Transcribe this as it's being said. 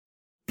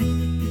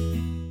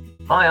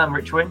Hi, I'm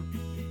Rich Wynn.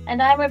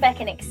 And I'm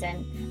Rebecca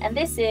Nixon, and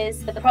this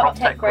is the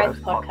PropTech Growth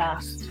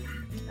Podcast.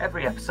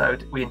 Every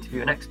episode, we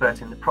interview an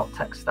expert in the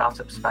PropTech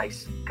startup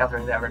space,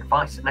 gathering their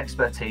advice and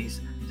expertise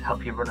to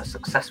help you run a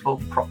successful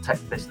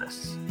PropTech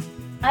business.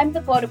 I'm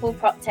the Portable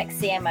PropTech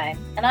CMO,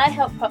 and I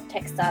help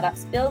PropTech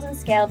startups build and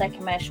scale their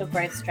commercial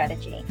growth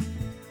strategy.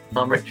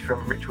 I'm Rich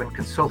from Rich Wynn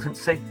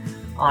Consultancy.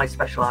 I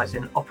specialise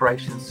in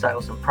operations,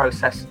 sales and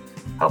process,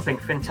 helping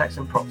fintechs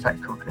and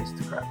PropTech companies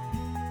to grow.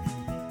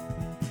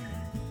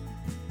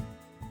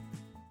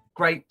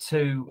 Great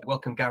to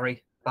welcome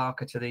Gary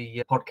Barker to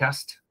the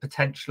podcast,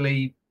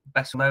 potentially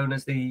best known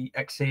as the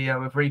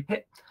ex-CEO of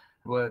Reapit.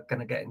 We're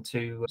going to get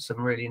into some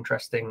really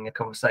interesting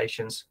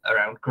conversations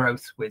around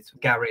growth with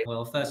Gary.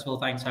 Well, first of all,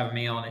 thanks for having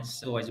me on.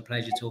 It's always a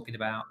pleasure talking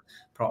about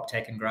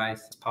PropTech and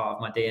growth. It's part of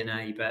my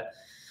DNA. But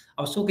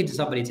I was talking to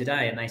somebody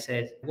today and they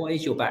said, what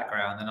is your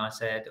background? And I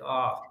said,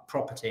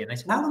 property. And they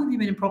said, how long have you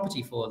been in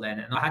property for then?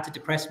 And I had to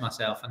depress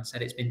myself and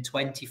said, it's been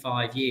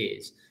 25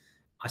 years.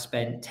 I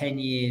spent 10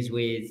 years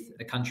with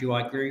the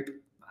Countrywide Group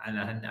and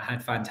I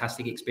had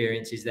fantastic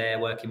experiences there,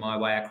 working my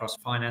way across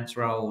finance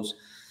roles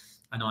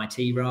and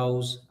IT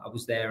roles. I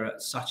was there at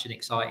such an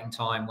exciting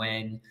time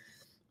when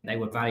they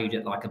were valued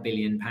at like £1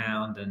 billion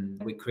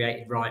and we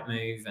created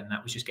Rightmove and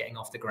that was just getting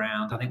off the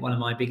ground. I think one of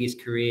my biggest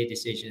career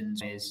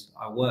decisions is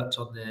I worked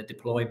on the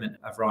deployment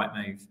of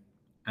Rightmove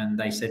and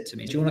they said to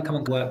me, do you want to come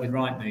and work with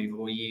Rightmove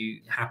or are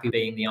you happy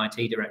being the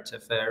IT director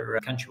for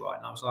Countrywide?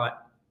 And I was like,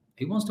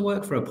 who wants to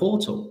work for a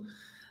portal?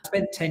 I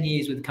spent 10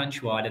 years with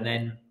Countrywide and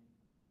then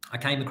I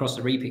came across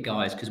the Reapit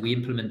guys because we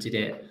implemented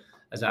it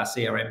as our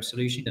CRM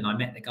solution. And I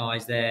met the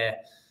guys there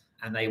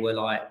and they were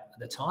like, at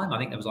the time, I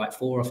think there was like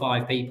 4 or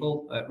 5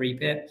 people at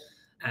Reapit.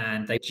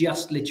 And they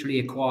just literally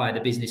acquired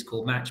a business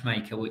called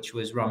Matchmaker, which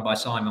was run by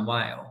Simon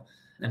Whale.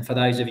 And for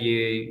those of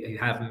you who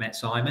haven't met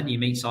Simon, you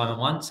meet Simon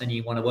once and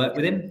you want to work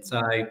with him.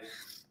 So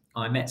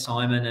I met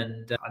Simon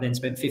and I then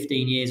spent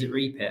 15 years at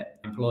Reapit,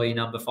 employee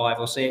number 5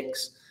 or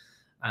 6.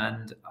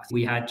 And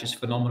we had just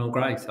phenomenal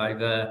growth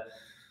over,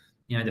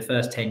 the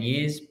first 10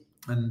 years.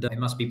 And it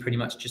must be pretty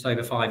much just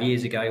over 5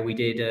 years ago, we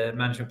did a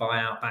management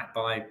buyout backed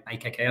by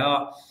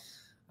AKKR.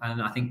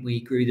 And I think we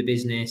grew the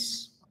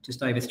business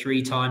just over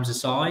 3 times the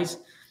size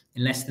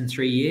in less than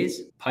 3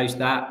 years. Post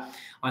that,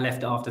 I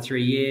left it after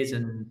 3 years.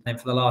 And then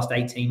for the last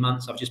 18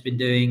 months, I've just been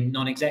doing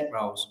non-exec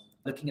roles,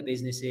 looking at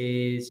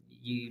businesses.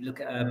 You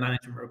look at a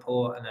management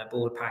report and a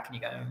board pack and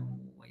you go,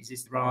 is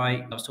this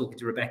right? I was talking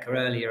to Rebecca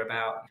earlier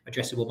about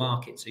addressable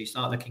market. So you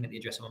start looking at the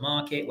addressable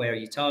market. Where are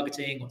you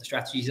targeting? What the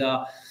strategies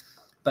are?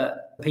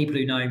 But people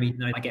who know me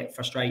know I get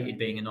frustrated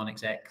being a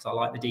non-exec because I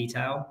like the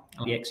detail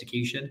and the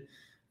execution.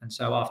 And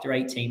so after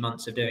 18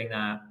 months of doing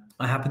that,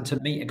 I happened to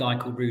meet a guy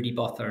called Rudy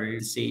Botha,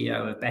 who's the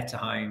CEO of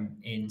BetterHome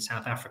in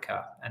South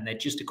Africa. And they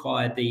just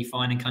acquired the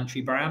Fine & Country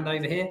brand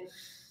over here.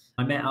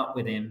 I met up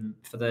with him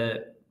for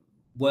the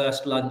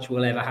worst lunch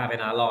we'll ever have in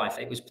our life.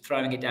 It was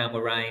throwing it down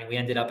with rain. We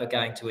ended up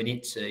going to an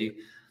Itsu.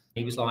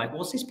 He was like,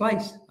 what's this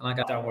place? And I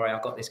go, don't worry,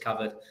 I've got this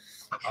covered.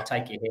 I'll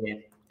take you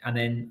here. And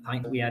then I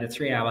think we had a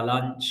 3-hour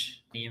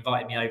lunch. He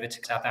invited me over to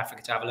South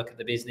Africa to have a look at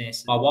the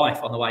business. My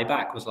wife on the way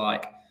back was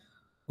like,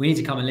 we need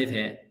to come and live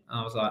here.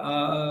 I was like,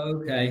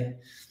 oh, okay.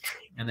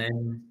 And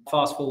then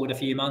fast forward a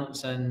few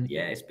months and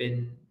it's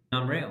been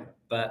unreal.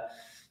 But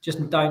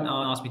just don't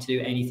ask me to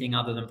do anything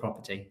other than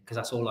property because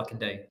that's all I can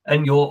do.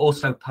 And you're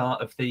also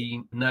part of the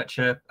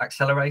Nurture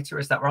Accelerator,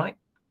 is that right?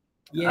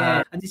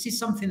 Yeah, and this is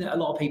something that a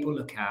lot of people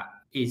look at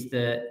is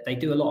that they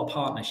do a lot of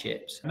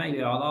partnerships.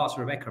 Maybe I'll ask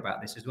Rebecca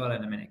about this as well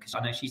in a minute because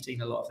I know she's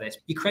seen a lot of this.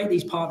 You create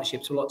these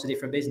partnerships with lots of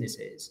different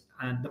businesses.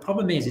 And the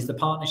problem is the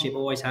partnership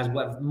always has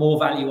more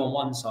value on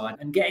one side.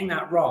 And getting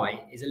that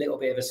right is a little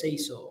bit of a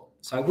seesaw.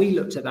 So we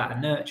looked at that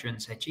and Nurture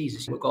and said,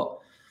 Jesus, we've got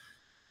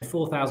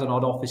 4,000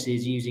 odd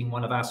offices using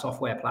one of our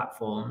software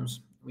platforms.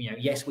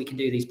 Yes, we can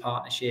do these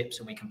partnerships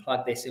and we can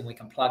plug this in, we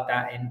can plug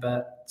that in,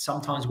 but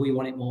sometimes we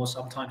want it more,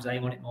 sometimes they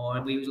want it more.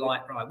 And we was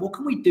like, right, what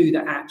can we do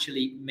that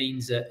actually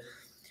means that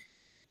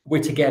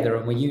we're together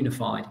and we're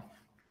unified?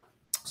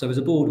 So as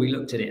a board, we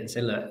looked at it and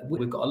said, look,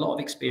 we've got a lot of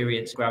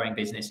experience growing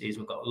businesses.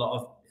 We've got a lot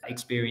of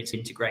experience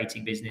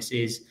integrating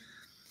businesses.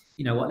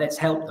 You know what, let's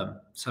help them.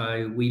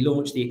 So we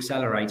launched the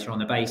accelerator on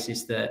the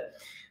basis that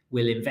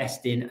we'll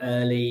invest in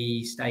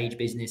early stage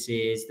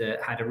businesses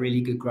that had a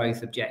really good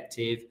growth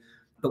objective,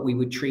 but we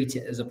would treat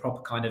it as a proper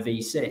kind of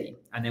VC.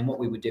 And then what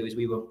we would do is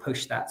we would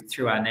push that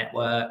through our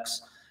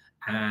networks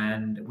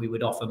and we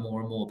would offer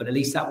more and more. But at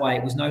least that way,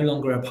 it was no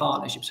longer a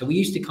partnership. So we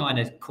used to kind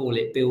of call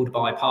it build,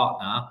 buy,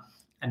 partner.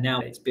 And now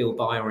it's build,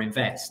 buy or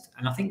invest.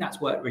 And I think that's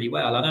worked really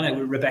well. I don't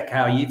know, Rebecca,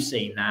 how you've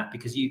seen that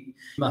because you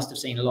must have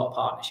seen a lot of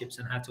partnerships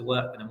and had to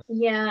work with them.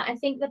 Yeah, I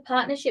think the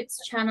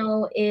partnerships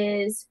channel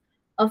is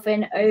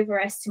often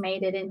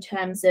overestimated in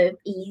terms of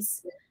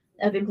ease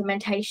of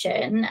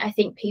implementation. I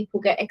think people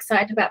get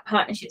excited about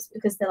partnerships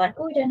because they're like,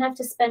 oh, we don't have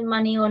to spend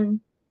money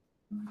on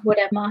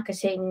whatever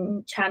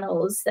marketing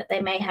channels that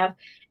they may have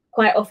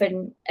quite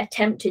often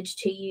attempted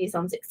to use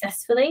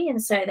unsuccessfully.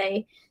 And so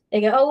they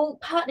they go, oh,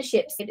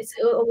 partnerships, it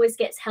always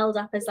gets held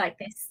up as like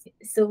this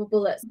silver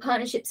bullet.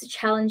 Partnerships are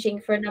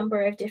challenging for a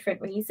number of different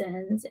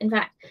reasons. In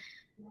fact,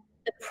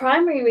 the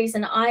primary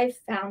reason I've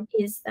found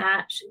is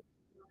that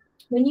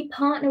when you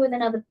partner with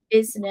another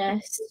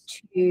business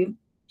to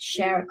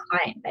share a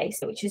client base,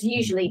 which is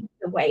usually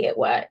the way it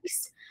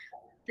works,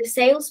 the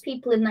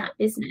salespeople in that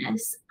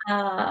business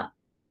are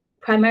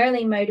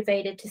primarily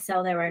motivated to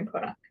sell their own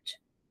product.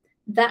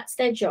 That's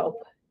their job.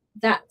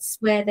 That's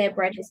where their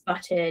bread is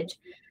buttered.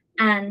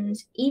 And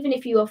even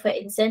if you offer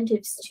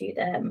incentives to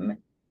them,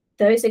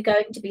 those are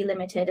going to be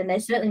limited, and they're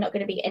certainly not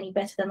going to be any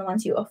better than the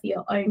ones you offer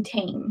your own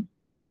team.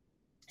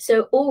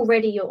 So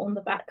already you're on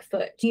the back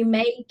foot. You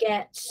may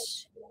get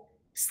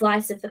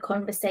slice of the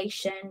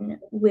conversation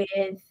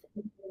with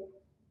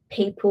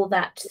people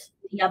that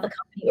the other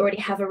company already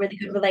have a really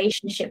good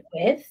relationship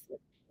with,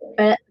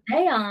 but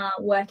they are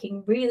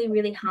working really,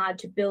 really hard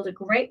to build a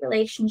great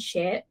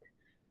relationship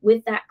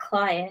with that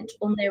client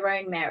on their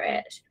own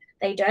merit.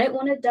 They don't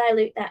want to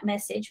dilute that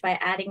message by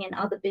adding in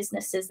other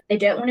businesses. They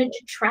don't want to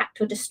detract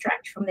or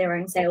distract from their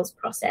own sales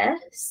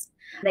process.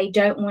 They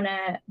don't want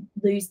to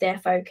lose their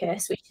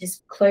focus, which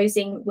is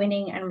closing,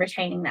 winning, and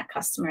retaining that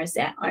customer as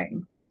their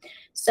own.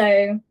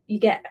 So you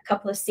get a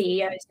couple of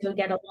CEOs who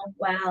get along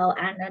well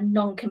and are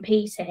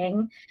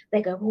non-competing.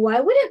 They go, well,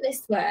 why wouldn't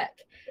this work?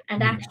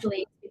 And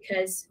actually,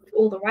 because for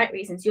all the right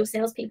reasons, your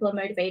salespeople are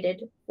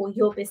motivated for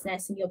your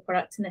business and your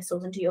products, and they're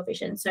sold into your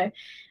vision. So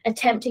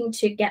attempting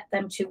to get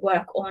them to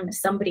work on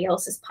somebody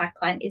else's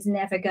pipeline is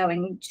never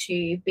going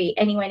to be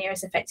anywhere near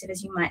as effective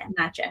as you might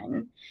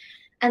imagine.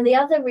 And the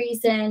other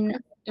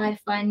reason I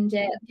find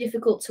it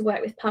difficult to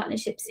work with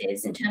partnerships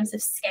is in terms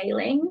of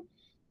scaling.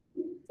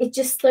 It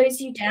just slows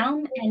you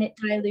down and it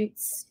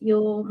dilutes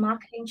your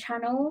marketing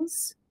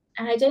channels.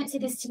 And I don't see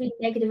this to be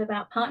negative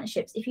about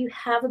partnerships. If you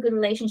have a good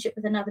relationship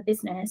with another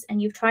business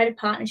and you've tried a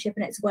partnership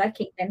and it's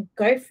working, then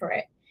go for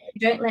it.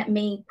 Don't let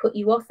me put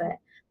you off it.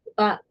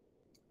 But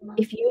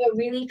if you are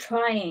really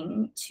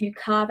trying to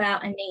carve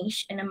out a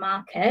niche in a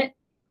market,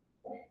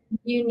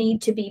 you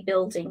need to be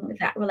building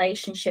that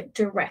relationship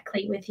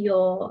directly with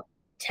your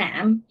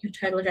TAM, your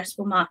total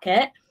addressable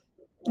market.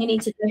 You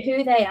need to know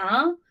who they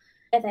are,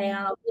 where they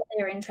are, what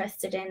they're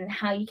interested in,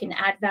 how you can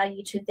add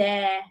value to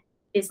their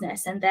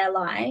business and their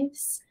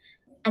lives.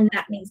 And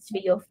that needs to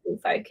be your full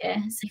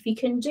focus. If you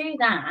can do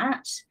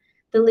that,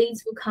 the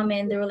leads will come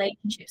in, the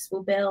relationships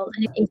will build.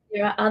 And if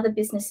there are other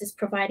businesses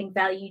providing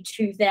value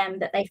to them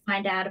that they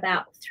find out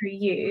about through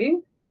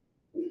you,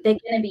 they're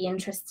going to be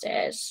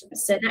interested.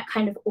 So that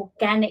kind of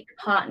organic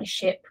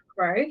partnership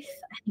growth,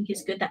 I think,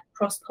 is good, that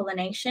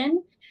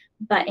cross-pollination.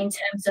 But in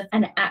terms of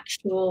an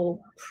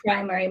actual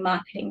primary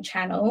marketing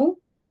channel,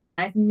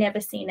 I've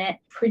never seen it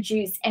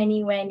produce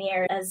anywhere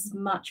near as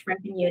much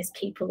revenue as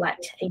people like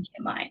to think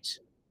it might.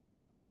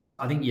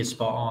 I think you're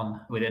spot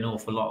on with an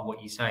awful lot of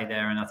what you say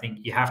there. And I think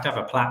you have to have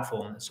a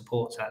platform that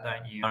supports that,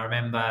 don't you? I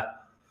remember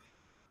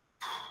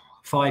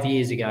 5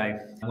 years ago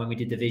when we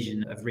did the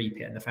vision of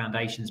Reapit and the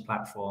foundations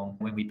platform,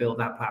 when we built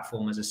that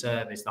platform as a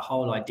service, the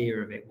whole idea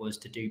of it was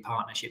to do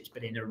partnerships,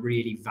 but in a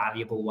really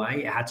valuable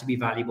way. It had to be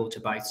valuable to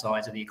both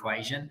sides of the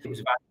equation. It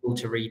was valuable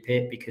to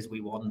Reapit because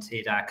we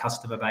wanted our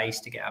customer base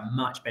to get a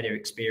much better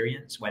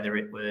experience, whether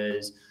it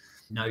was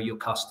know your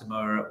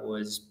customer, it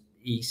was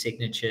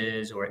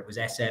e-signatures, or it was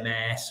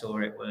SMS,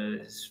 or it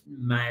was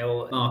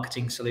mail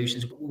marketing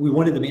solutions. We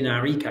wanted them in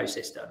our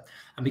ecosystem.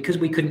 And because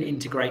we couldn't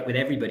integrate with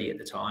everybody at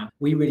the time,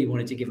 we really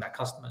wanted to give our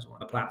customers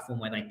a platform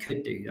where they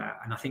could do that.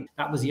 And I think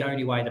that was the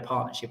only way the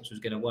partnerships was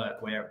going to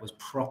work, where it was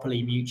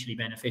properly mutually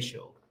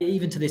beneficial.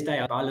 Even to this day,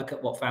 I look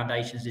at what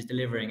Foundations is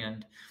delivering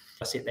and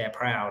I sit there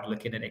proud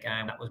looking at it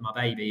going, that was my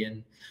baby.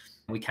 And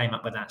we came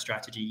up with that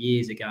strategy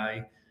years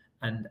ago.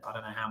 And I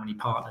don't know how many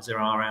partners there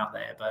are out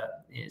there,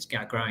 but it's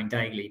growing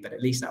daily. But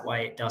at least that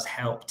way it does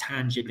help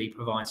tangibly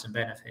provide some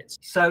benefits.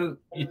 So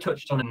you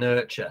touched on a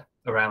nurture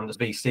around the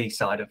VC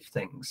side of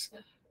things.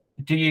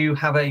 Do you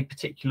have a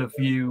particular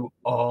view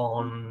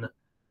on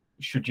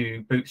should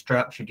you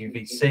bootstrap, should you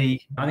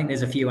VC? I think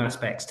there's a few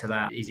aspects to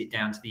that. Is it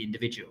down to the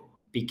individual?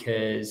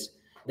 Because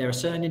there are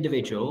certain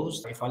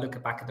individuals, if I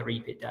look back at the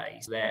Reapit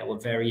days, they were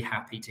very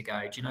happy to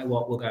go, do you know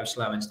what, we'll go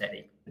slow and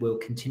steady. We'll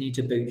continue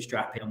to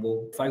bootstrap it and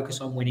we'll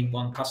focus on winning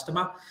one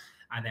customer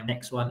and then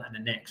next one and the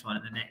next one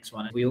and the next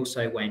one. We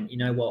also went, you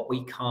know what,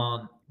 we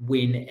can't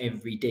win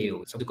every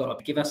deal. So we've got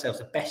to give ourselves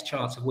the best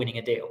chance of winning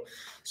a deal.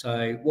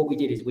 So what we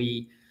did is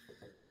we,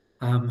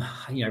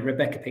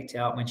 Rebecca picked it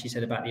up when she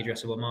said about the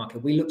addressable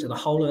market. We looked at the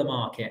whole of the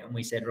market and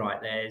we said,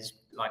 right, there's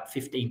like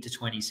 15 to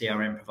 20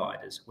 CRM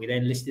providers. We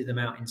then listed them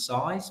out in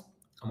size.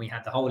 And we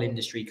had the whole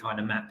industry kind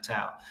of mapped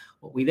out.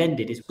 What we then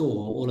did is saw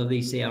all of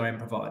these CRM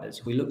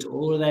providers. We looked at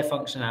all of their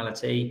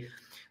functionality.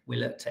 We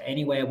looked at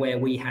anywhere where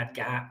we had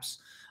gaps.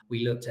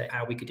 We looked at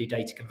how we could do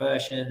data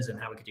conversions and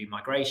how we could do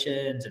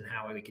migrations and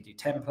how we could do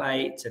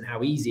templates and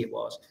how easy it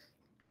was.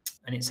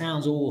 And it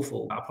sounds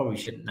awful. I probably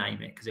shouldn't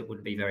name it because it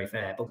wouldn't be very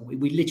fair. But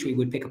we literally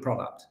would pick a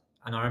product.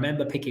 And I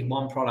remember picking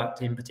one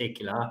product in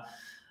particular.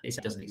 It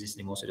doesn't exist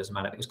anymore, so it doesn't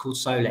matter. It was called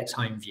Solex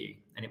HomeView,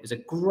 and it was a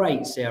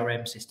great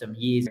CRM system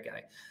years ago.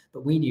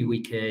 But we knew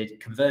we could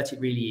convert it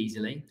really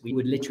easily. We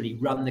would literally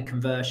run the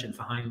conversion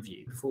for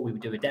HomeView before we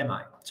would do a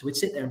demo. So we'd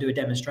sit there and do a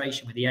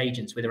demonstration with the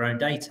agents with their own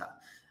data.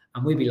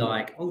 And we'd be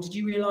like, oh, did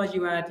you realize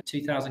you had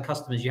 2,000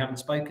 customers you haven't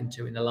spoken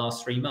to in the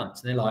last 3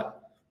 months? And they're like,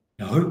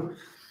 no.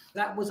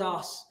 That was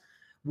us.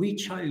 We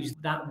chose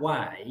that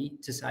way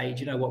to say,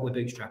 do you know what, we're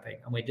bootstrapping,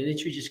 and we're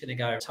literally just going to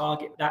go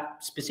target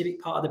that specific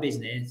part of the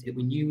business that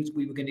we knew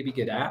we were going to be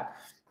good at.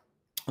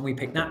 And we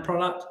picked that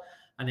product,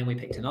 and then we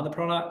picked another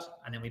product,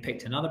 and then we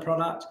picked another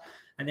product,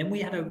 and then we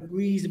had a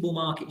reasonable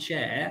market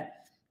share.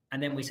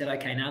 And then we said,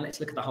 okay, now let's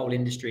look at the whole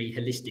industry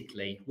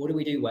holistically. What do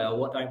we do well?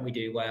 What don't we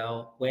do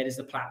well? Where does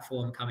the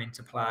platform come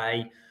into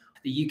play?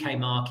 The UK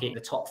market,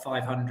 the top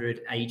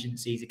 500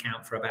 agencies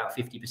account for about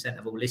 50%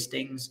 of all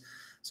listings.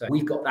 So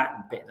we've got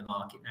that bit of the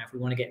market. Now, if we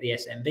want to get the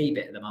SMB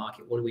bit of the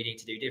market, what do we need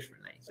to do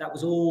differently? So that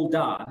was all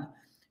done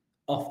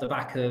off the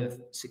back of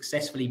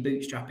successfully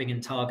bootstrapping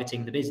and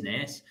targeting the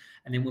business.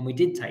 And then when we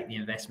did take the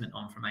investment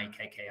on from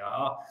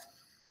AKKR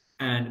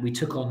and we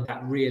took on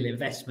that real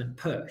investment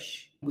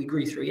push, we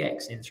grew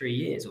 3x in 3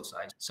 years or so.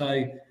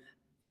 So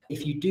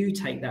if you do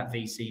take that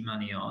VC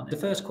money on, the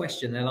first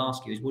question they'll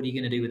ask you is, what are you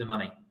going to do with the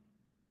money?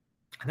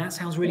 And that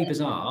sounds really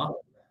bizarre,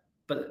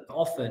 but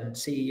often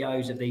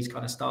CEOs of these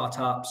kind of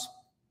startups,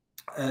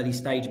 early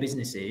stage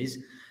businesses,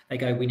 they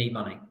go, we need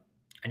money.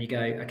 And you go,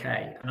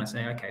 okay. And I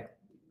say, okay,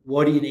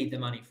 what do you need the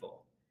money for?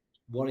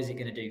 What is it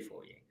going to do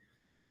for you?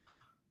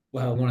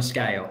 Well, I want to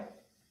scale.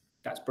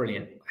 That's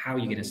brilliant. How are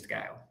you going to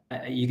scale?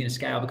 Are you going to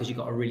scale because you've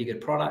got a really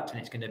good product and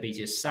it's going to be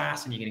just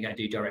SaaS and you're going to go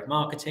do direct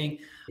marketing?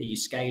 Are you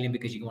scaling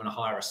because you want to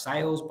hire a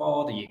sales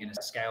bod? Are you going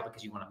to scale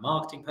because you want a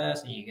marketing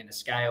person? Are you going to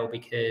scale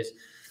because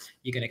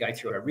you're going to go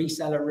through a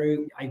reseller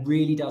route? It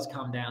really does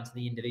come down to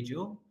the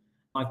individual.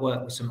 I've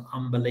worked with some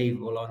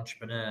unbelievable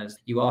entrepreneurs.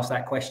 You ask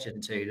that question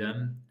to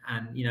them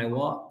and you know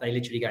what? They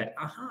literally go,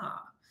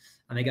 aha.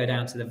 And they go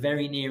down to the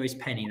very nearest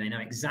penny. They know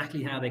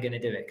exactly how they're going to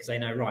do it because they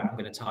know, right, I'm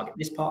going to target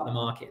this part of the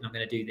market and I'm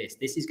going to do this.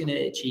 This is going to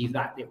achieve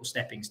that little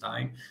stepping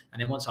stone.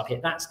 And then once I've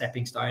hit that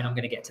stepping stone, I'm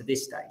going to get to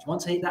this stage.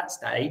 Once I hit that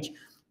stage,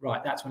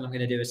 right, that's when I'm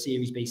going to do a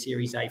Series B,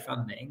 Series A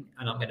funding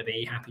and I'm going to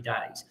be happy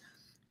days.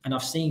 And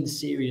I've seen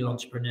serial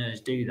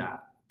entrepreneurs do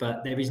that,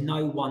 but there is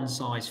no one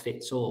size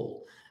fits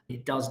all.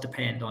 It does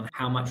depend on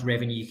how much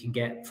revenue you can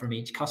get from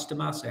each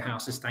customer. So how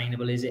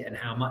sustainable is it and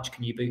how much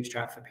can you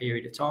bootstrap for a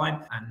period of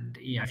time? And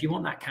you know, if you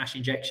want that cash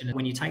injection,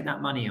 when you take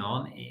that money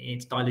on,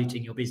 it's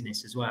diluting your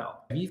business as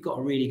well. If you've got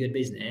a really good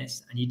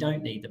business and you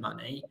don't need the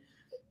money,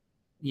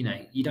 you know,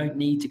 you don't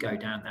need to go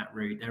down that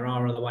route. There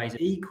are other ways.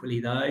 Equally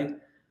though,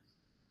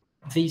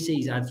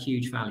 VCs add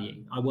huge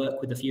value. I work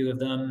with a few of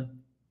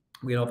them.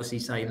 We'd obviously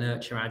say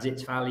nurture adds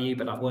its value,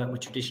 but I've worked with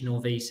traditional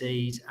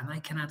VCs and they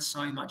can add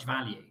so much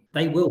value.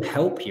 They will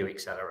help you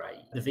accelerate.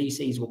 The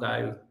VCs will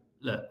go,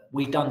 look,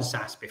 we've done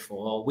SaaS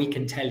before. We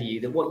can tell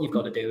you that what you've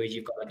got to do is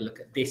you've got to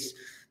look at this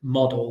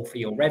model for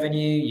your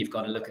revenue. You've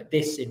got to look at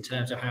this in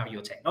terms of how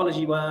your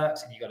technology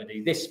works. And you've got to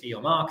do this for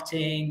your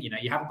marketing. You know,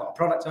 you haven't got a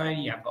product owner,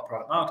 you haven't got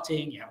product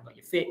marketing, you haven't got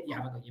your fit, you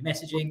haven't got your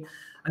messaging.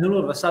 And then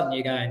all of a sudden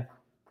you're going,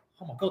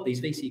 oh my God,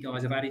 these VC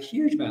guys have added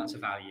huge amounts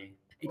of value.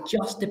 It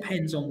just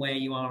depends on where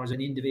you are as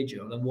an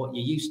individual and what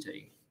you're used to.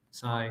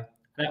 So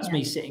that's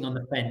me sitting on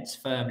the fence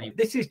firmly.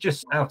 This is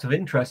just out of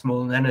interest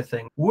more than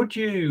anything. Would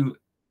you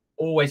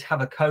always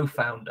have a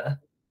co-founder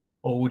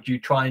or would you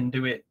try and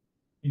do it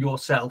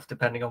yourself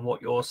depending on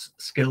what your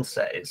skill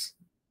set is?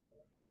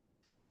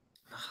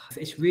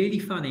 It's really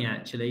funny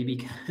actually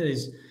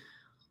because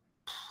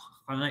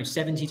I don't know,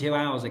 72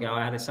 hours ago,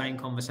 I had the same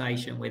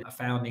conversation with a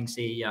founding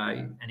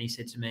CEO and he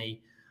said to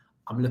me,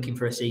 I'm looking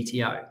for a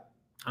CTO.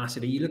 And I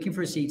said, are you looking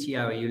for a CTO?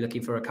 Or are you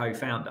looking for a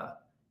co-founder?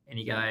 And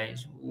he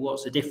goes,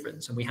 what's the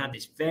difference? And we had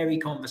this very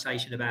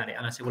conversation about it.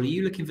 And I said, well, are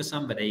you looking for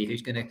somebody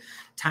who's going to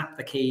tap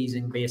the keys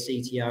and be a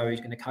CTO, who's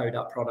going to code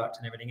up product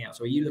and everything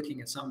else? Or are you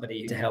looking at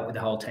somebody to help with the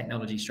whole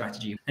technology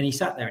strategy? And he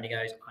sat there and he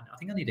goes, I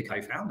think I need a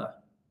co-founder.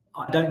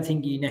 I don't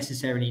think you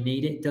necessarily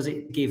need it. Does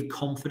it give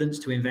confidence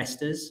to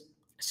investors,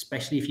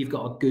 especially if you've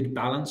got a good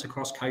balance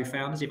across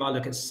co-founders? If I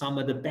look at some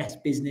of the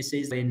best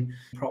businesses in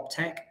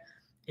PropTech,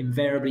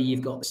 invariably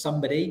you've got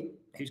somebody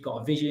who's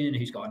got a vision,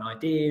 who's got an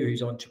idea,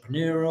 who's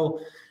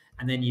entrepreneurial.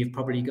 And then you've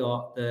probably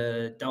got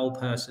the dull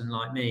person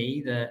like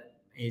me that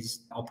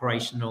is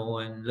operational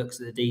and looks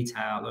at the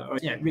detail. Or,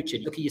 you know,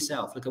 Richard, look at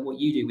yourself. Look at what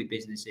you do with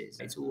businesses.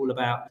 It's all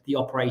about the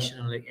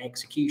operational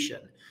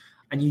execution.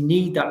 And you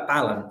need that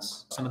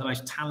balance. Some of the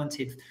most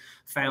talented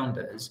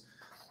founders,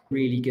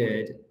 really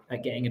good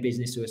at getting a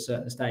business to a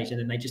certain stage, and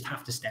then they just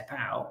have to step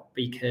out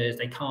because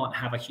they can't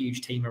have a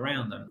huge team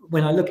around them.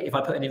 When I look, if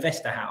I put an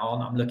investor hat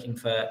on, I'm looking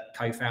for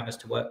co-founders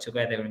to work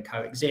together and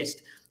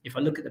coexist. If I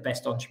look at the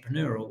best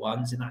entrepreneurial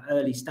ones in that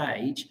early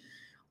stage,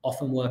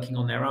 often working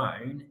on their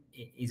own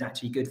is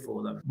actually good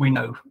for them. We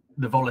know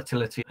the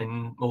volatility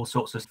in all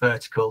sorts of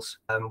verticals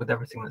with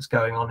everything that's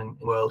going on in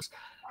the world.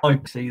 I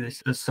see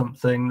this as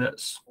something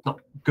that's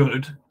not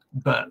good,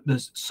 but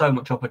there's so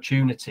much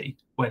opportunity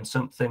when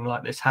something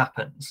like this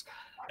happens.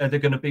 Are there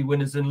going to be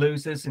winners and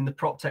losers in the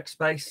PropTech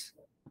space?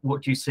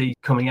 What do you see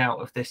coming out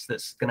of this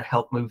that's going to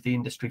help move the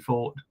industry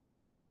forward?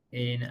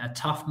 In a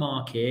tough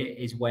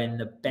market is when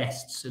the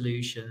best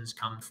solutions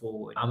come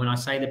forward. And when I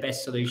say the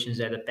best solutions,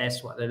 they're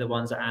the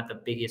ones that add the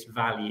biggest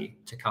value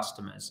to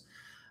customers.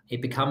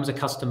 It becomes a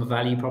customer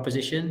value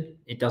proposition.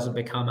 It doesn't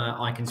become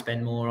I can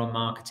spend more on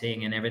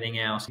marketing and everything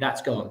else.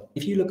 That's gone.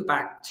 If you look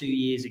back 2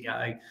 years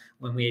ago,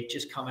 when we had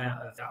just come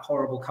out of that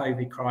horrible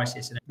COVID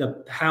crisis and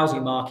the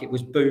housing market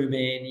was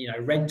booming,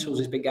 rentals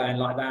has been going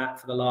like that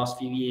for the last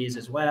few years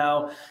as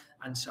well.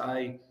 And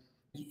so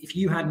if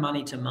you had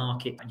money to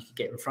market and you could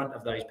get in front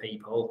of those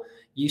people,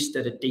 you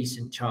stood a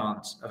decent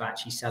chance of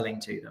actually selling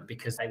to them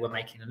because they were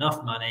making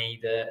enough money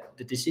that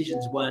the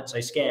decisions weren't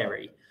so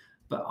scary.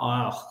 But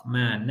oh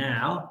man,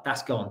 now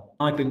that's gone.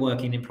 I've been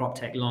working in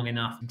PropTech long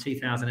enough in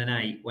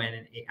 2008 when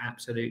it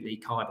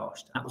absolutely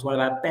kiboshed. That was one of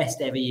our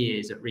best ever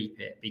years at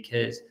Reapit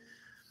because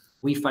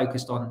we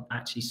focused on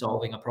actually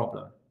solving a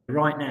problem.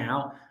 Right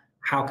now,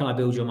 how can I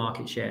build your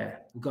market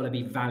share? We've got to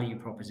be value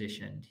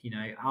propositioned.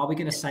 Are we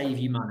going to save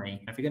you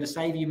money? If we're going to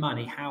save you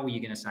money, how are you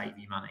going to save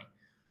you money?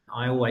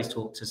 I always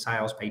talk to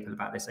salespeople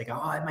about this. They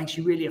go, it makes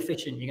you really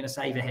efficient. You're going to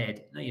save a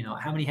head. No, you're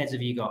not. How many heads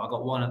have you got? I've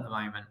got one at the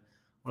moment.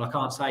 Well, I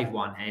can't save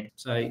one head.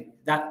 So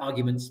that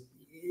argument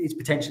is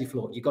potentially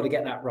flawed. You've got to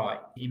get that right.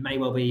 It may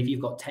well be if you've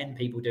got 10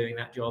 people doing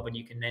that job and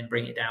you can then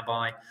bring it down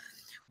by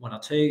 1 or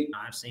 2.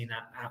 I've seen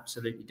that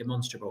absolutely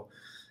demonstrable.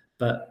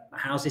 But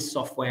how's this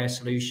software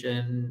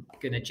solution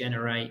going to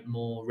generate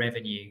more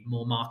revenue,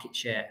 more market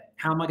share?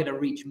 How am I going to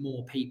reach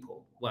more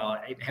people?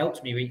 Well, it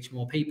helps me reach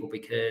more people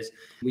because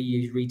we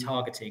use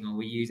retargeting or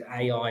we use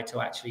AI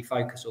to actually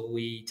focus, or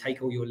we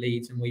take all your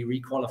leads and we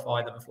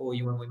requalify them for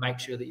you and we make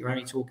sure that you're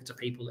only talking to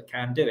people that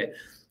can do it.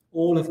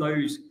 All of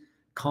those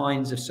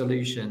kinds of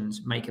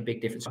solutions make a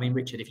big difference. I mean,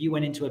 Richard, if you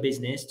went into a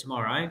business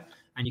tomorrow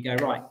and you go,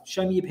 right,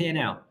 show me your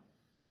P&L.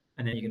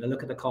 And then you're going to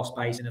look at the cost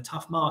base. In a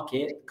tough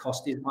market,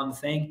 cost is one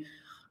thing.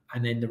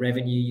 And then the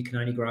revenue, you can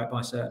only grow it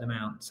by a certain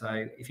amount.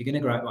 So if you're going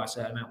to grow it by a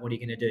certain amount, what are you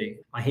going to do?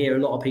 I hear a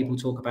lot of people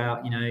talk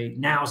about,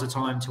 now's the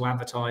time to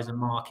advertise and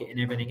market and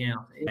everything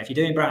else. If you're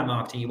doing brand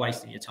marketing, you're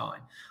wasting your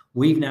time.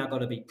 We've now got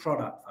to be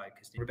product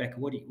focused. Rebecca,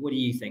 what do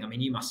you think? I mean,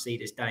 you must see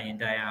this day in,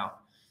 day out.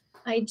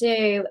 I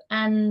do.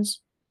 And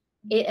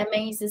it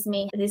amazes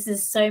me. This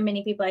is so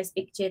many people I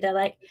speak to. They're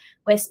like,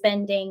 we're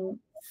spending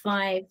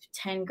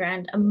 5-10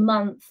 grand a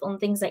month on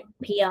things like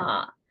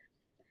PR.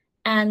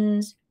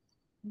 And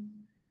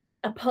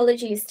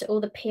apologies to all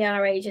the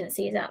PR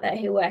agencies out there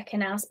who work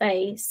in our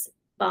space,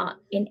 but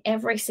in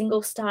every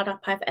single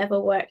startup I've ever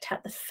worked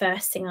at, the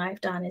first thing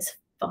I've done is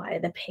fire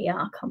the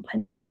PR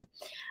company.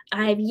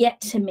 I've yet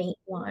to meet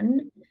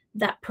one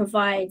that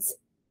provides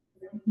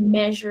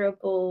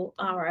measurable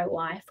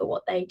ROI for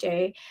what they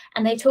do.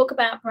 And they talk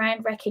about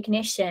brand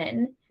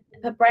recognition,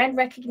 but brand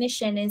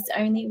recognition is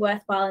only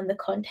worthwhile in the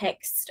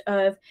context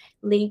of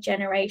lead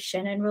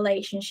generation and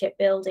relationship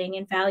building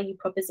and value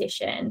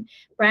proposition.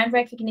 Brand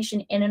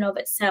recognition in and of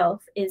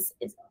itself is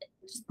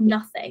just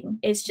nothing.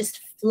 It's just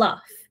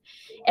fluff.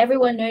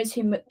 Everyone knows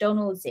who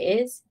McDonald's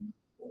is.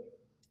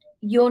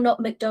 You're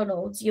not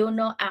McDonald's. You're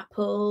not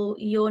Apple.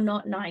 You're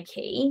not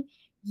Nike.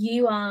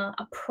 You are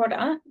a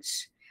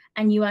product.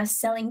 And you are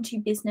selling to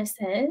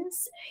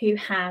businesses who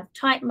have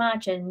tight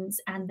margins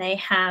and they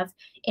have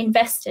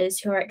investors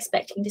who are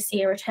expecting to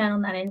see a return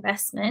on that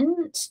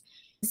investment.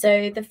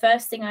 So the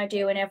first thing I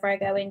do whenever I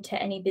go into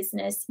any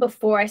business,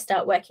 before I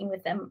start working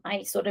with them,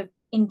 I sort of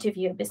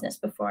interview a business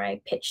before I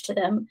pitch to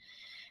them.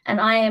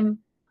 And I am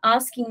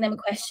asking them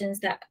questions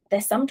that they're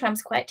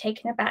sometimes quite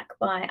taken aback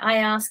by. I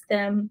ask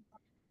them,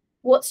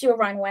 what's your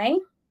runway?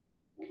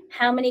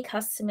 How many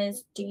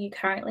customers do you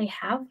currently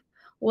have?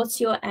 What's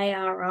your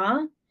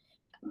ARR?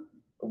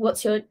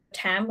 What's your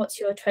TAM? What's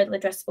your total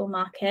addressable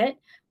market?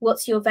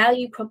 What's your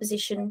value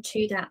proposition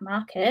to that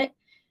market?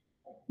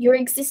 Your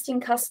existing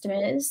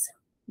customers,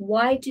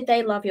 why do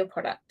they love your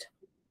product?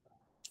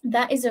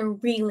 That is a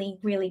really,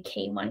 really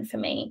key one for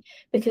me,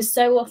 because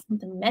so often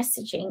the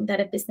messaging that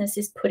a business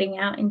is putting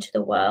out into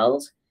the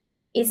world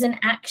isn't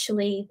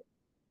actually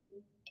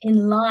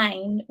in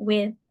line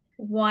with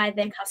why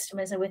their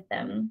customers are with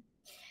them.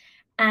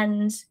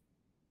 And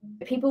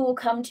people will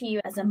come to you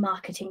as a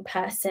marketing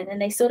person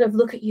and they sort of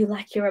look at you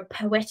like you're a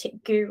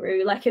poetic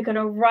guru, like you're going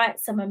to write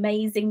some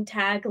amazing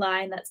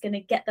tagline that's going to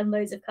get them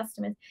loads of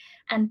customers.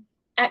 And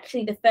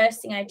actually the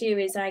first thing I do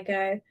is I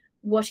go,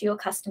 what are your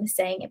customers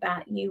saying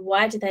about you?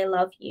 Why do they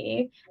love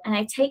you? And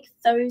I take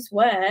those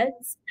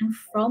words and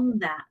from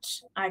that,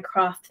 I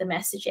craft the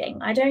messaging.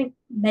 I don't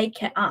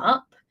make it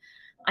up.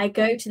 I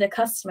go to the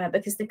customer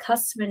because the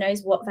customer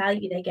knows what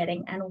value they're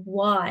getting and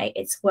why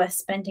it's worth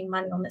spending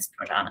money on this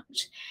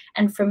product.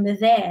 And from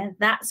there,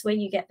 that's where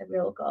you get the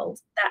real gold.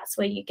 That's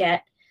where you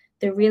get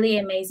the really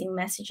amazing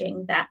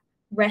messaging that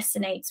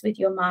resonates with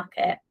your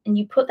market. And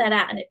you put that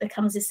out and it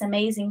becomes this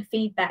amazing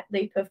feedback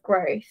loop of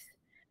growth.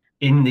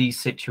 In these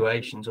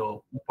situations,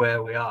 or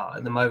where we are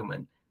at the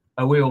moment,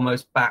 are we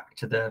almost back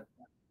to the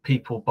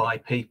people by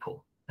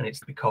people? And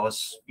it's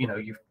because,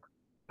 you've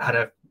had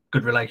a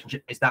good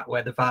relationship. Is that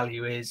where the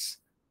value is?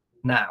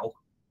 now,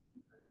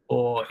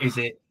 or is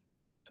it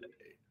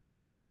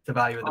the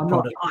value of the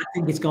product? I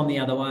think it's gone the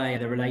other way.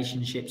 The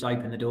relationships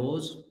open the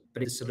doors,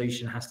 but its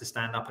solution has to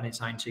stand up on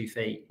its own 2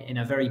 feet. In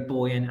a very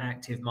buoyant,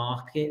 active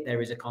market,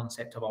 there is a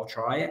concept of I'll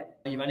try it.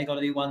 You've only got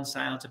to do one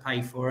sale to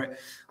pay for it,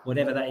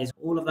 whatever that is.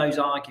 All of those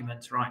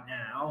arguments right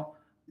now,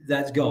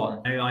 that's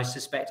gone. I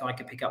suspect I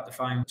could pick up the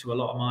phone to a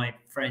lot of my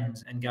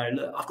friends and go,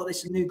 look, I've got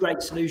this new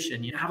great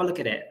solution. You know, have a look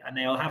at it. And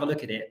they'll have a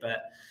look at it,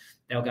 but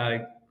they'll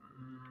go,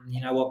 you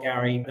know what,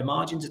 Gary, the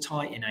margins are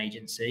tight in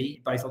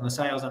agency, both on the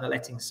sales and the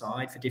letting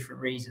side for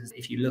different reasons.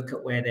 If you look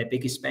at where their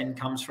biggest spend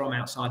comes from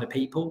outside of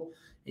people,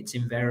 it's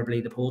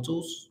invariably the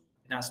portals.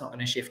 That's not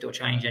going to shift or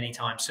change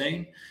anytime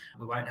soon.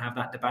 We won't have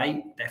that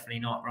debate, definitely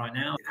not right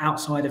now.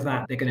 Outside of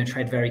that, they're going to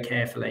tread very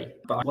carefully.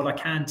 But what I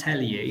can tell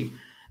you,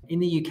 in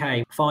the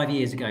UK, 5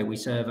 years ago, we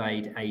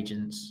surveyed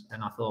agents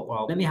and I thought,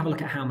 well, let me have a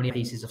look at how many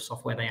pieces of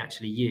software they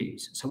actually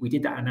use. So we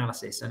did that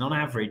analysis, and on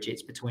average,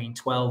 it's between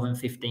 12 and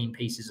 15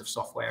 pieces of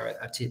software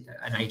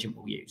an agent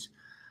will use.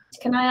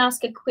 Can I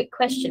ask a quick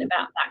question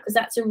about that? Because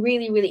that's a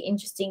really, really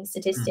interesting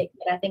statistic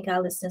that I think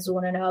our listeners will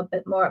want to know a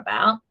bit more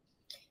about.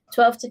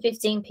 12 to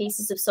 15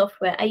 pieces of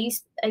software. Are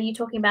you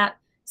talking about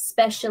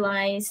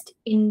specialized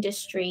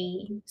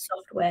industry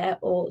software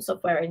or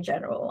software in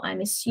general? I'm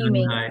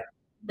assuming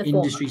the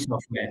industry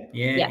software.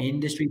 Yeah,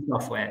 industry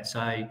software.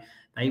 So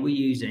they were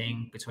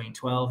using between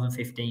 12 and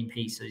 15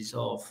 pieces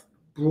of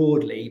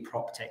broadly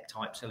PropTech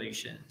type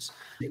solutions.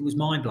 It was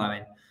mind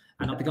blowing.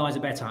 And the guys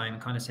at BetterHome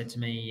kind of said to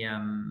me,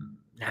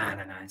 no.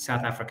 In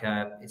South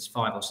Africa, it's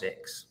 5 or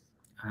 6.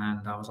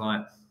 And I was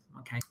like,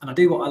 okay. And I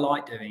do what I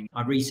like doing.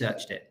 I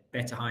researched it.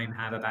 BetterHome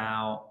have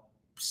about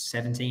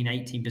 17,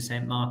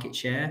 18% market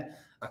share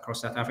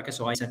across South Africa.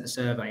 So I sent a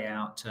survey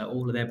out to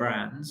all of their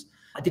brands.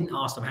 I didn't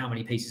ask them how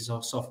many pieces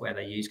of software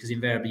they use, because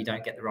invariably you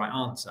don't get the right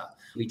answer.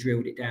 We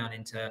drilled it down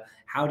into,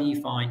 how do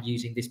you find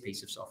using this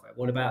piece of software?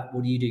 What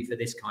do you do for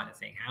this kind of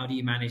thing? How do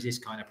you manage this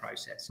kind of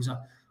process? It was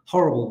a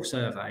horrible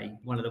survey,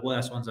 one of the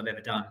worst ones I've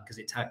ever done, because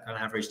it took on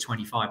average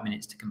 25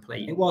 minutes to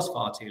complete. It was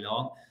far too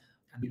long.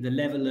 And the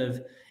level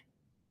of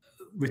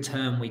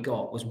return we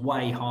got was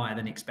way higher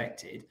than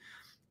expected.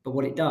 But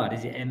what it did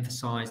is it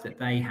emphasized that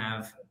they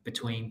have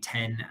between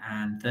 10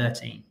 and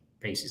 13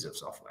 pieces of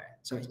software.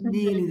 So it's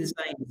nearly the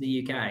same as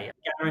the UK.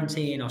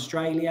 Guarantee in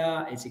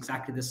Australia, it's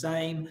exactly the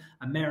same.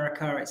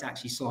 America, it's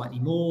actually slightly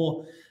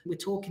more. We're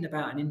talking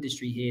about an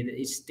industry here that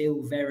is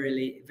still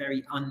very,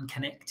 very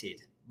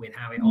unconnected with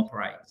how it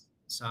operates.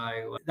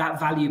 So that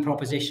value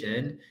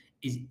proposition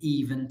is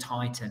even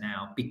tighter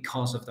now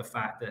because of the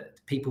fact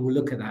that people will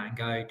look at that and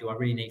go, do I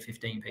really need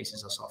 15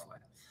 pieces of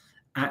software?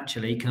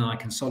 Actually, can I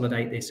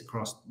consolidate this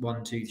across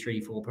 1, 2,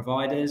 3, 4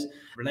 providers?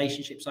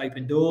 Relationships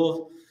open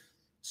doors,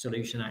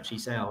 solution actually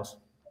sells.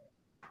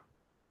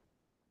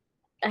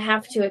 I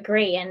have to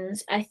agree.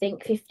 And I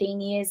think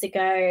 15 years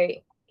ago,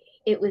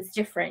 it was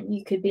different.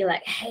 You could be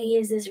like, hey,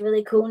 is this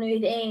really cool new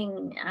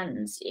thing?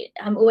 And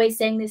I'm always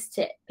saying this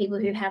to people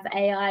who have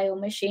AI or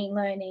machine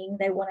learning.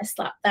 They want to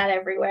slap that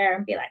everywhere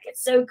and be like,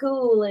 it's so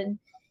cool. And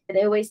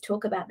they always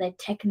talk about their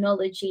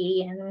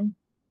technology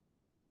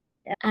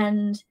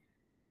and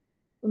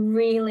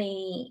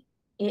really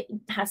it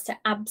has to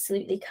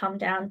absolutely come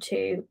down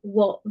to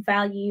what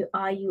value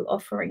are you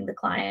offering the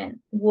client?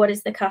 What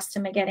is the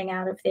customer getting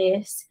out of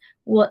this?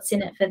 What's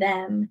in it for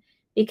them?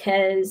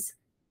 Because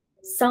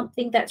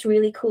something that's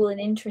really cool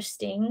and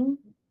interesting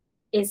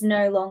is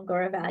no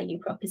longer a value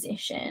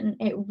proposition.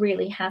 It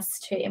really has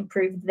to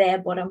improve their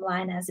bottom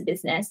line as a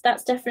business.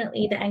 That's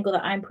definitely the angle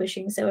that I'm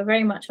pushing. So we're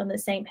very much on the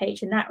same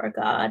page in that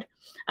regard.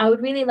 I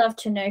would really love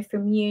to know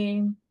from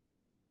you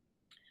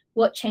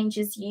what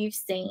changes you've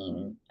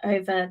seen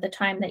over the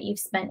time that you've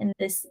spent in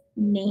this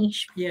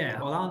niche. Yeah,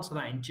 I'll answer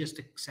that in just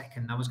a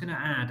second. I was going to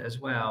add as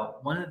well,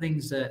 one of the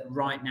things that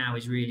right now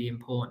is really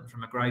important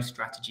from a growth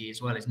strategy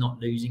as well is not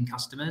losing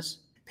customers.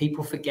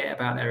 People forget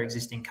about their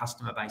existing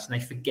customer base and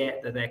they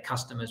forget that their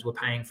customers were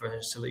paying for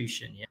a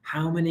solution. Yeah?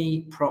 How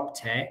many prop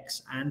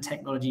techs and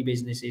technology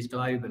businesses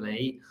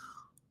globally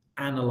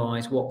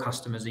analyze what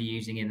customers are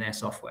using in their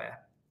software?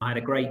 I had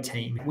a great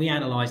team. We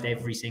analyzed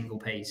every single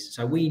piece.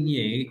 So we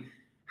knew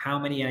how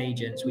many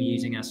agents were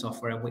using our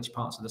software and which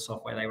parts of the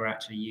software they were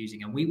actually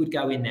using. And we would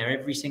go in there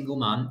every single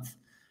month.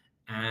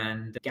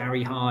 And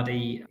Gary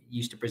Hardy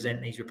used to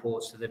present these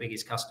reports to the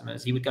biggest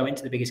customers. He would go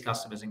into the biggest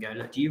customers and go,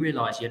 look, do you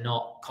realize you're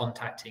not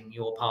contacting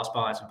your past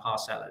buyers and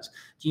past sellers?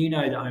 Do you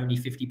know that only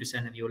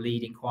 50% of your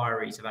lead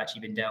inquiries have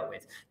actually been dealt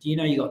with? Do you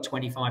know you got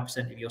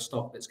 25% of your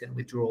stock that's going to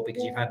withdraw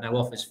because you've had no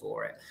offers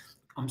for it?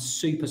 I'm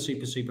super,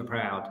 super, super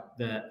proud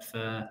that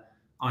for,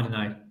 I don't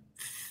know,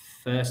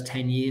 first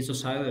 10 years or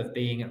so of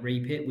being at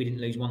Reapit, we didn't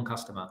lose one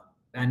customer.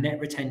 Our net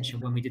retention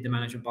when we did the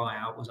management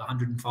buyout was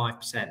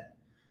 105%.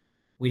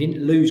 We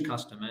didn't lose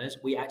customers.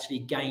 We actually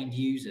gained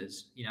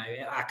users. You know,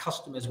 our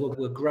customers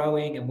were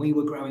growing and we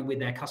were growing with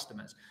their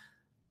customers.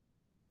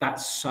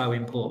 That's so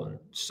important.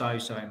 So,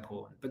 so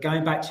important. But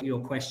going back to your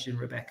question,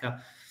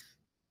 Rebecca,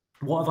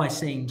 what have I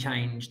seen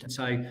changed? And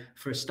so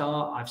for a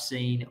start, I've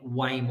seen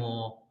way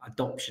more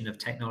adoption of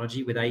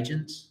technology with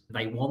agents.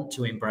 They want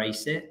to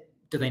embrace it.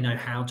 Do they know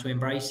how to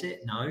embrace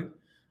it? No.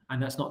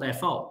 And that's not their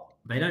fault.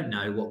 They don't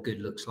know what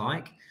good looks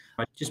like.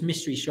 I just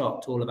mystery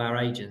shopped all of our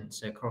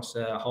agents across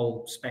a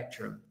whole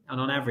spectrum. And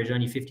on average,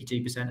 only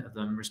 52% of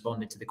them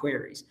responded to the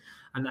queries.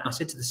 And I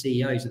said to the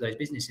CEOs of those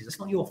businesses, it's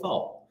not your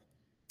fault.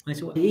 And they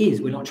said, well, it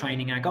is. We're not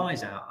training our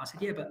guys out. I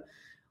said, yeah, but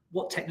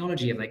what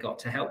technology have they got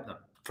to help them?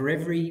 For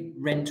every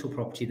rental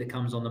property that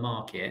comes on the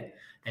market,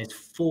 there's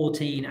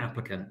 14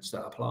 applicants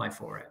that apply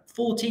for it.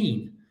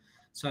 14.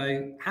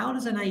 So how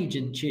does an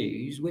agent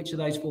choose which of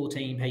those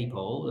 14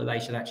 people that they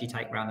should actually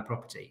take around the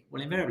property?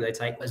 Well, invariably they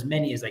take as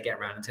many as they get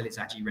around until it's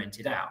actually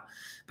rented out.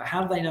 But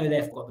how do they know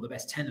they've got the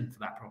best tenant for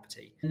that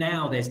property?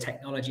 Now there's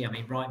technology. I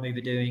mean, Rightmove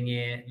are doing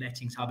it,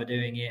 Lettings Hub are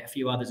doing it, a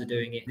few others are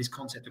doing it. This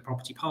concept of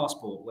property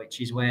passport, which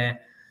is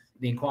where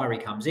the inquiry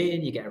comes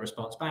in, you get a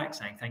response back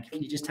saying, thank you.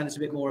 Can you just tell us a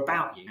bit more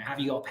about you? Have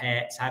you got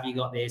pets? Have you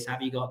got this?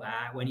 Have you got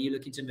that? When are you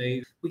looking to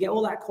move? We get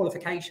all that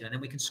qualification and then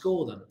we can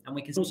score them, and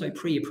we can also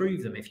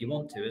pre-approve them if you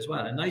want to as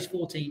well. And those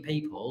 14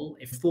 people,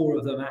 if 4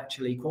 of them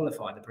actually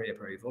qualify the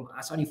pre-approval,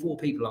 that's only 4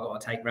 people I've got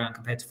to take around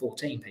compared to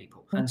 14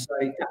 people. And so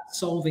that's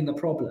solving the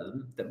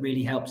problem that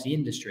really helps the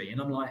industry.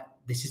 And I'm like,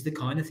 this is the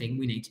kind of thing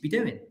we need to be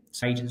doing.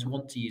 So agents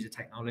want to use a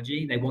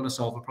technology. They want to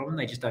solve a problem.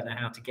 They just don't know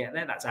how to get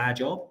there. That's our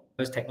job.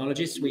 As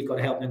technologists, we've got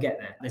to help them get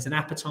there. There's an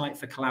appetite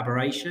for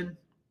collaboration.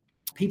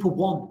 People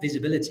want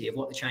visibility of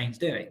what the chain's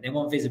doing. They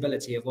want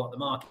visibility of what the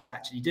market's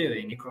actually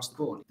doing across the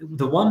board.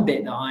 The one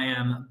bit that I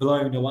am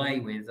blown away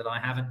with that I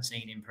haven't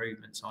seen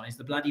improvements on is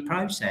the bloody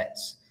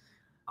process.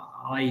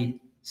 I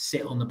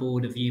sit on the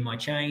board of View My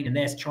Chain, and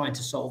they're trying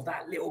to solve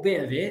that little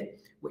bit of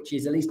it, which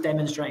is at least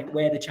demonstrating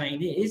where the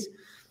chain is.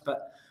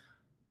 But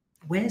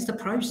where's the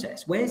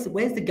process? Where's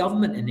the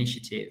government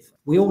initiative?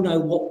 We all know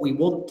what we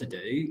want to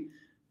do,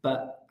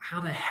 but how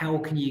the hell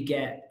can you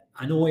get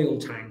an oil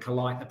tanker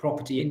like the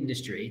property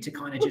industry to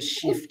kind of just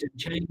shift and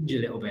change a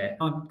little bit?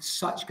 I'm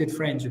such good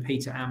friends with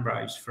Peter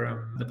Ambrose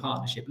from the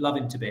partnership. Love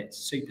him to bits,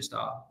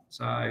 superstar.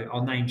 So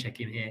I'll name check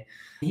him here.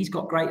 He's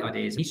got great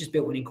ideas. He's just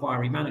built an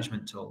inquiry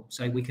management tool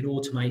so we can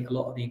automate a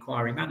lot of the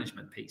inquiry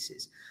management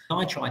pieces.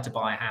 I tried to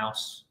buy a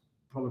house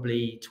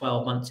probably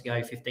 12 months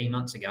ago, 15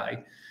 months ago,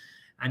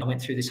 and I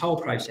went through this whole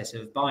process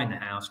of buying the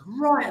house.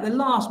 Right at the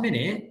last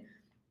minute,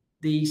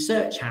 the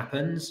search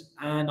happens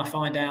and I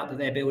find out that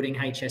they're building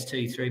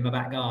HS2 through my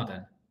back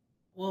garden.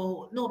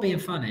 Well, not being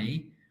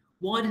funny,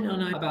 why didn't I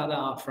know about that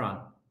up front?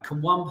 Can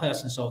one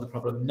person solve the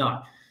problem?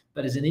 No.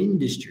 But as an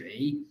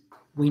industry,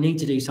 we need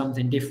to do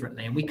something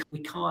differently. And we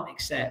can't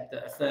accept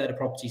that a third of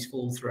properties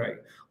fall through,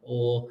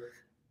 or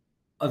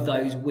of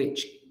those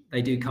which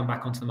they do come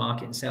back onto the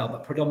market and sell,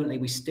 but predominantly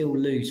we still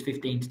lose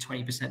 15 to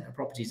 20% of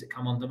properties that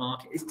come on the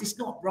market. It's just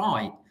not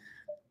right.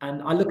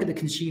 And I look at the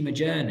consumer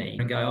journey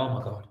and go, oh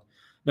my God,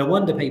 no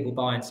wonder people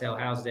buy and sell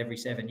houses every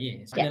 7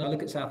 years. And then I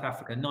look at South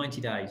Africa,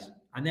 90 days,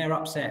 and they're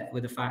upset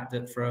with the fact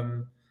that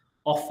from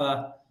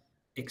offer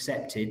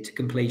accepted to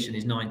completion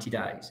is 90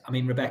 days. I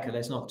mean, Rebecca,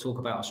 let's not talk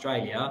about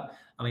Australia.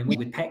 I mean,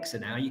 with PEXA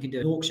now, you can do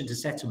an auction to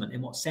settlement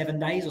in 7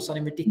 days or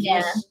something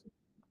ridiculous?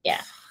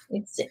 Yeah.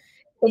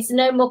 It's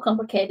no more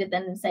complicated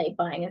than, say,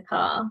 buying a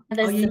car.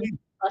 There's some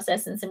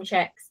process and some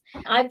checks.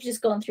 I've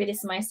just gone through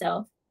this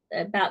myself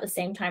about the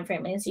same time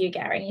frame as you,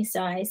 Gary,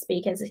 so I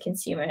speak as a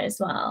consumer as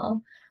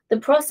well. The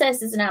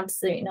process is an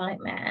absolute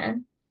nightmare.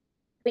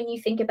 When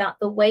you think about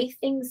the way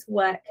things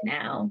work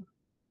now,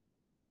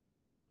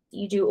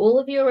 you do all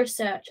of your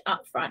research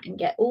up front and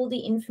get all the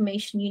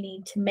information you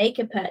need to make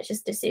a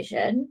purchase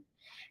decision,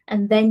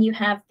 and then you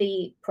have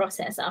the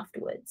process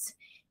afterwards.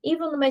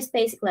 Even on the most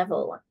basic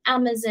level,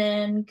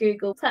 Amazon,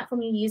 Google,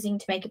 platform you're using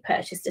to make a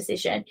purchase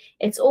decision,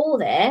 it's all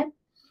there.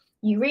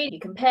 You read, you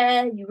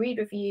compare, you read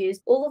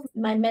reviews. All of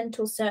my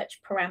mental search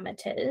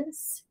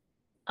parameters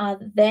are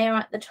there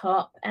at the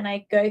top, and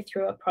I go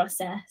through a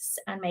process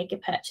and make a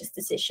purchase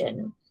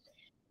decision.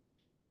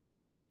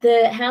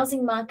 The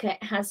housing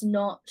market has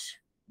not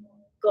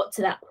got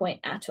to that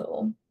point at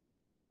all.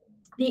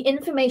 The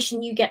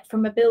information you get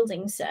from a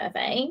building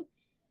survey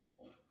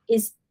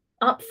is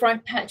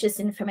upfront purchase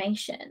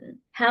information.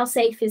 How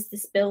safe is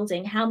this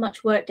building? How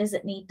much work does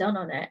it need done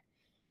on it?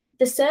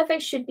 The survey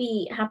should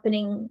be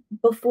happening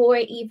before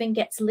it even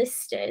gets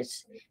listed,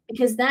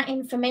 because that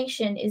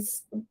information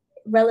is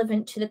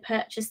relevant to the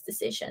purchase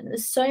decision.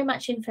 There's so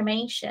much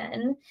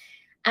information.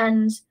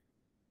 And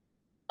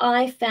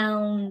I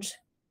found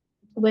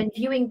when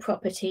viewing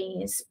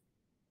properties,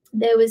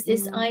 there was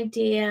this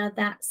idea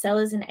that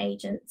sellers and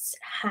agents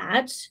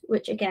had,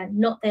 which again,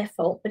 not their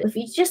fault, but if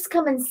you just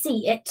come and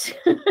see it,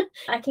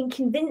 I can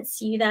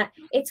convince you that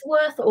it's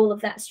worth all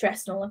of that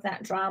stress and all of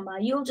that drama.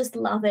 You'll just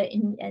love it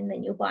and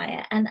then you'll buy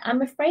it. And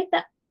I'm afraid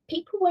that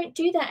people won't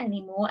do that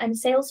anymore, and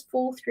sales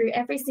fall through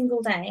every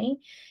single day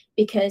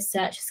because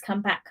searches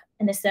come back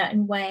in a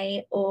certain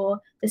way, or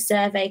the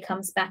survey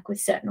comes back with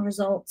certain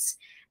results.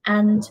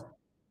 And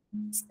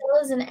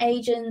sellers and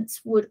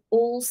agents would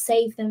all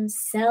save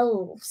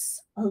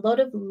themselves a lot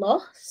of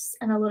loss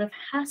and a lot of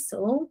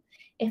hassle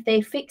if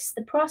they fixed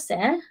the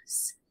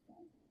process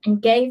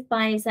and gave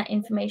buyers that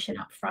information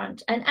up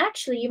front. And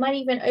actually, you might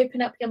even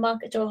open up your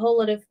market to a whole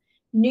lot of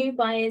new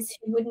buyers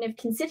who wouldn't have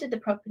considered the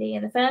property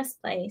in the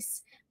first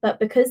place, but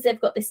because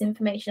they've got this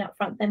information up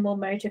front, they're more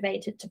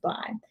motivated to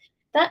buy.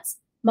 That's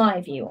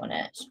my view on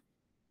it.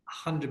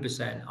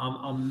 100%.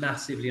 I'm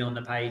massively on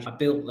the page. I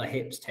built the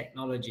HIPS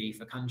technology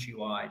for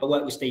Countrywide. I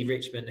worked with Steve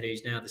Richmond,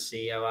 who's now the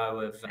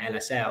COO of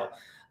LSL.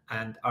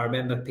 And I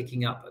remember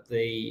picking up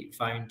the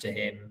phone to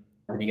him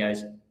and he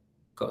goes,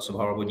 got some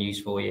horrible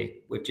news for you.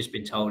 We've just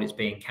been told it's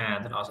being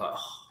canned. And I was like,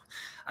 oh.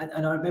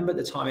 And I remember at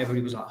the time,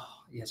 everybody was like,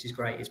 oh, yes, it's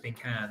great. It's been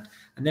canned.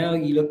 And now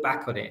you look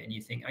back on it and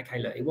you think, okay,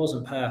 look, it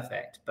wasn't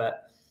perfect,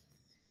 but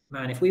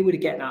man, if we were to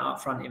get that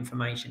upfront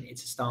information,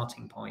 it's a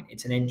starting point.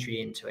 It's an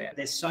entry into it.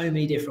 There's so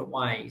many different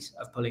ways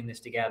of pulling this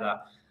together.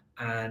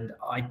 And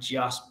I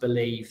just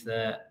believe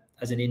that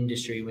as an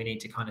industry, we need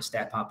to kind of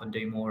step up and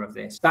do more of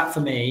this. That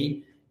for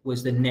me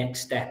was the next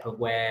step of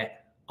where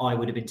I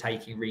would have been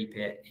taking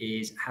Reapit,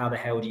 is how the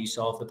hell do you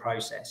solve the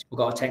process? We've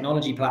got a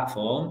technology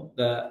platform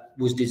that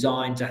was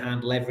designed to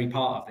handle every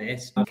part of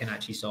this. I can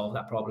actually solve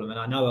that problem. And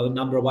I know a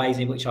number of ways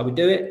in which I would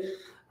do it,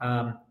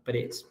 but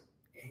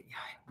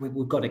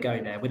we've got to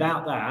go there.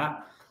 Without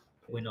that,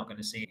 we're not going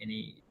to see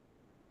any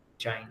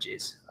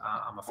changes,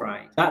 I'm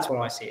afraid. That's where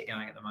I see it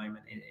going at the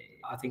moment.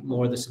 I think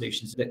more of the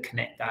solutions that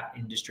connect that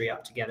industry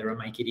up together and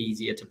make it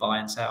easier to buy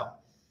and sell.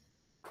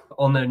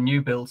 On the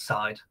new build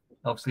side,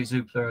 obviously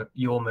Zoopla,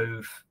 your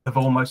move, have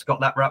almost got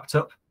that wrapped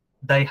up.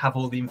 They have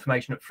all the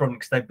information up front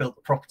because they've built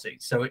the property.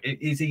 So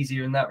it is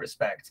easier in that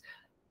respect.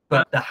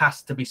 But there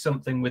has to be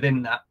something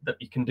within that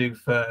you can do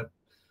for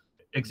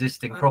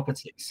existing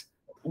properties.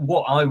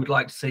 What I would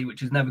like to see,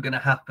 which is never going to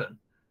happen,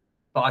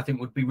 but I think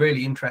would be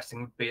really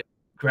interesting, would be a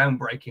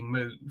groundbreaking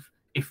move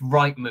if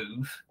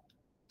Rightmove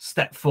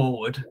stepped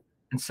forward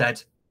and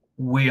said,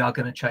 we are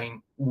going to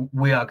change,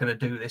 we are going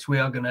to do this, we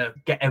are going to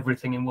get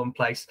everything in one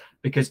place,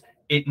 because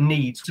it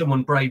needs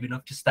someone brave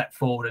enough to step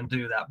forward and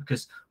do that,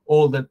 because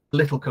all the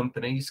little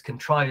companies can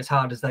try as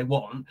hard as they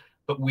want,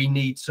 but we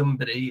need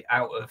somebody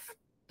out of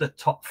the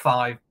top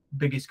 5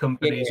 biggest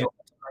companies. Yeah.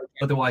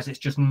 Otherwise, it's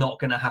just not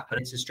going to happen.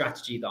 It's a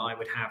strategy that I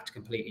would have to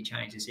completely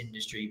change this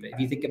industry. But if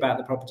you think about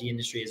the property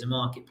industry as a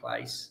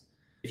marketplace,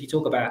 if you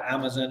talk about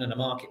Amazon and a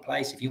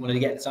marketplace, if you wanted to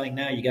get something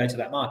now, you go to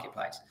that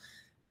marketplace.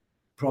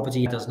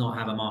 Property does not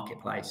have a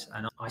marketplace.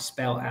 And I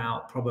spelled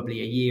out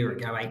probably a year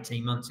ago,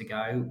 18 months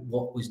ago,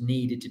 what was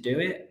needed to do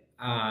it.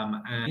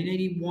 And you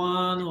need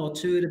 1 or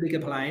 2 of the bigger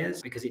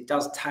players, because it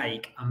does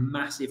take a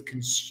massive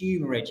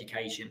consumer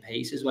education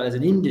piece as well as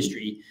an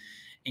industry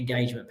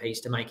engagement piece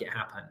to make it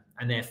happen.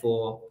 And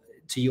therefore,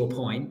 to your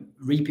point,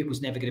 Reapit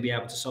was never going to be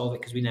able to solve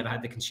it because we never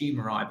had the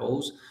consumer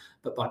eyeballs.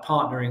 But by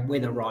partnering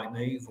with a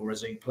Rightmove or a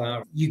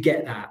Zoopla, you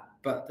get that.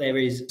 But there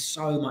is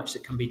so much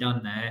that can be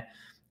done there.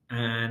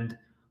 And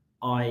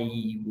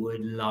I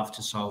would love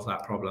to solve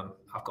that problem.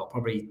 I've got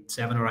probably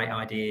 7 or 8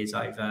 ideas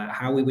over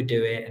how we would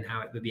do it and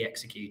how it would be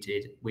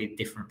executed with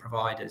different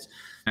providers.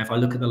 Now, if I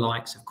look at the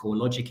likes of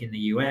CoreLogic in the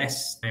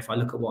US, if I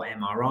look at what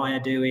MRI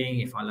are doing,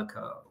 if I look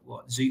at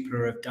what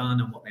Zoopla have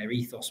done and what their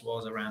ethos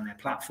was around their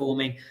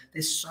platforming,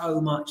 there's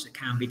so much that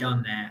can be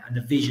done there, and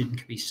the vision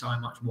can be so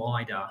much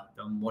wider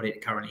than what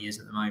it currently is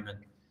at the moment.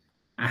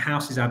 Our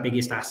house is our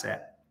biggest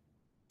asset,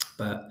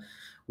 but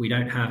we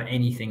don't have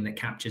anything that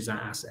captures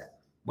that asset.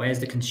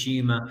 Where's the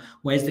consumer?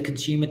 Where's the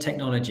consumer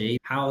technology?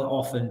 How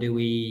often do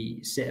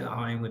we sit at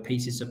home with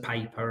pieces of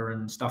paper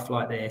and stuff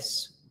like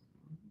this?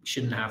 We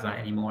shouldn't have that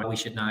anymore. We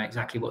should know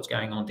exactly what's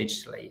going on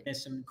digitally.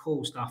 There's some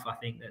cool stuff, I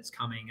think, that's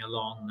coming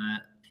along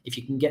that if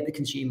you can get the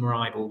consumer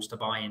eyeballs to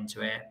buy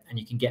into it and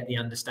you can get the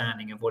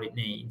understanding of what it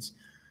needs,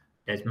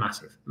 there's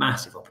massive,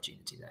 massive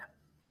opportunity there.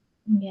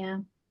 Yeah,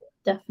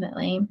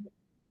 definitely.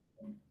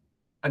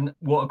 And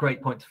what a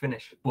great point to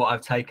finish. What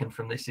I've taken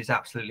from this is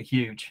absolutely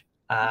huge,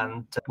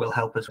 and will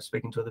help us with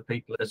speaking to other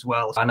people as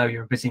well. I know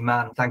you're a busy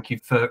man. Thank you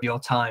for your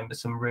time.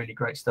 There's some really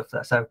great stuff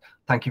there. So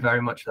thank you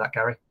very much for that,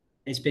 Gary.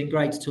 It's been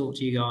great to talk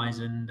to you guys,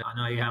 and I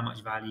know how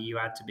much value you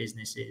add to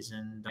businesses,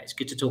 and it's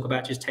good to talk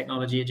about just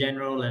technology in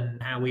general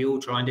and how we all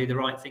try and do the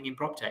right thing in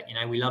PropTech. You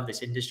know, we love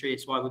this industry.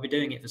 It's why we've been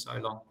doing it for so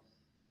long.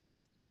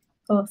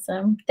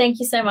 Awesome. Thank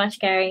you so much,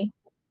 Gary.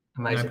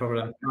 Amazing. No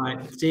problem. All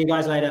right. See you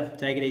guys later.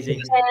 Take it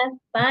easy. Yeah,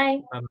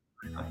 bye. Bye.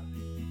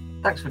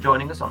 Thanks for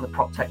joining us on the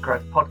PropTech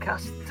Growth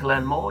Podcast. To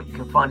learn more, you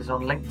can find us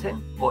on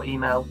LinkedIn or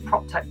email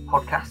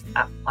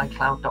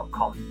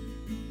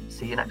proptechpodcast@icloud.com.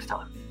 See you next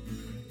time.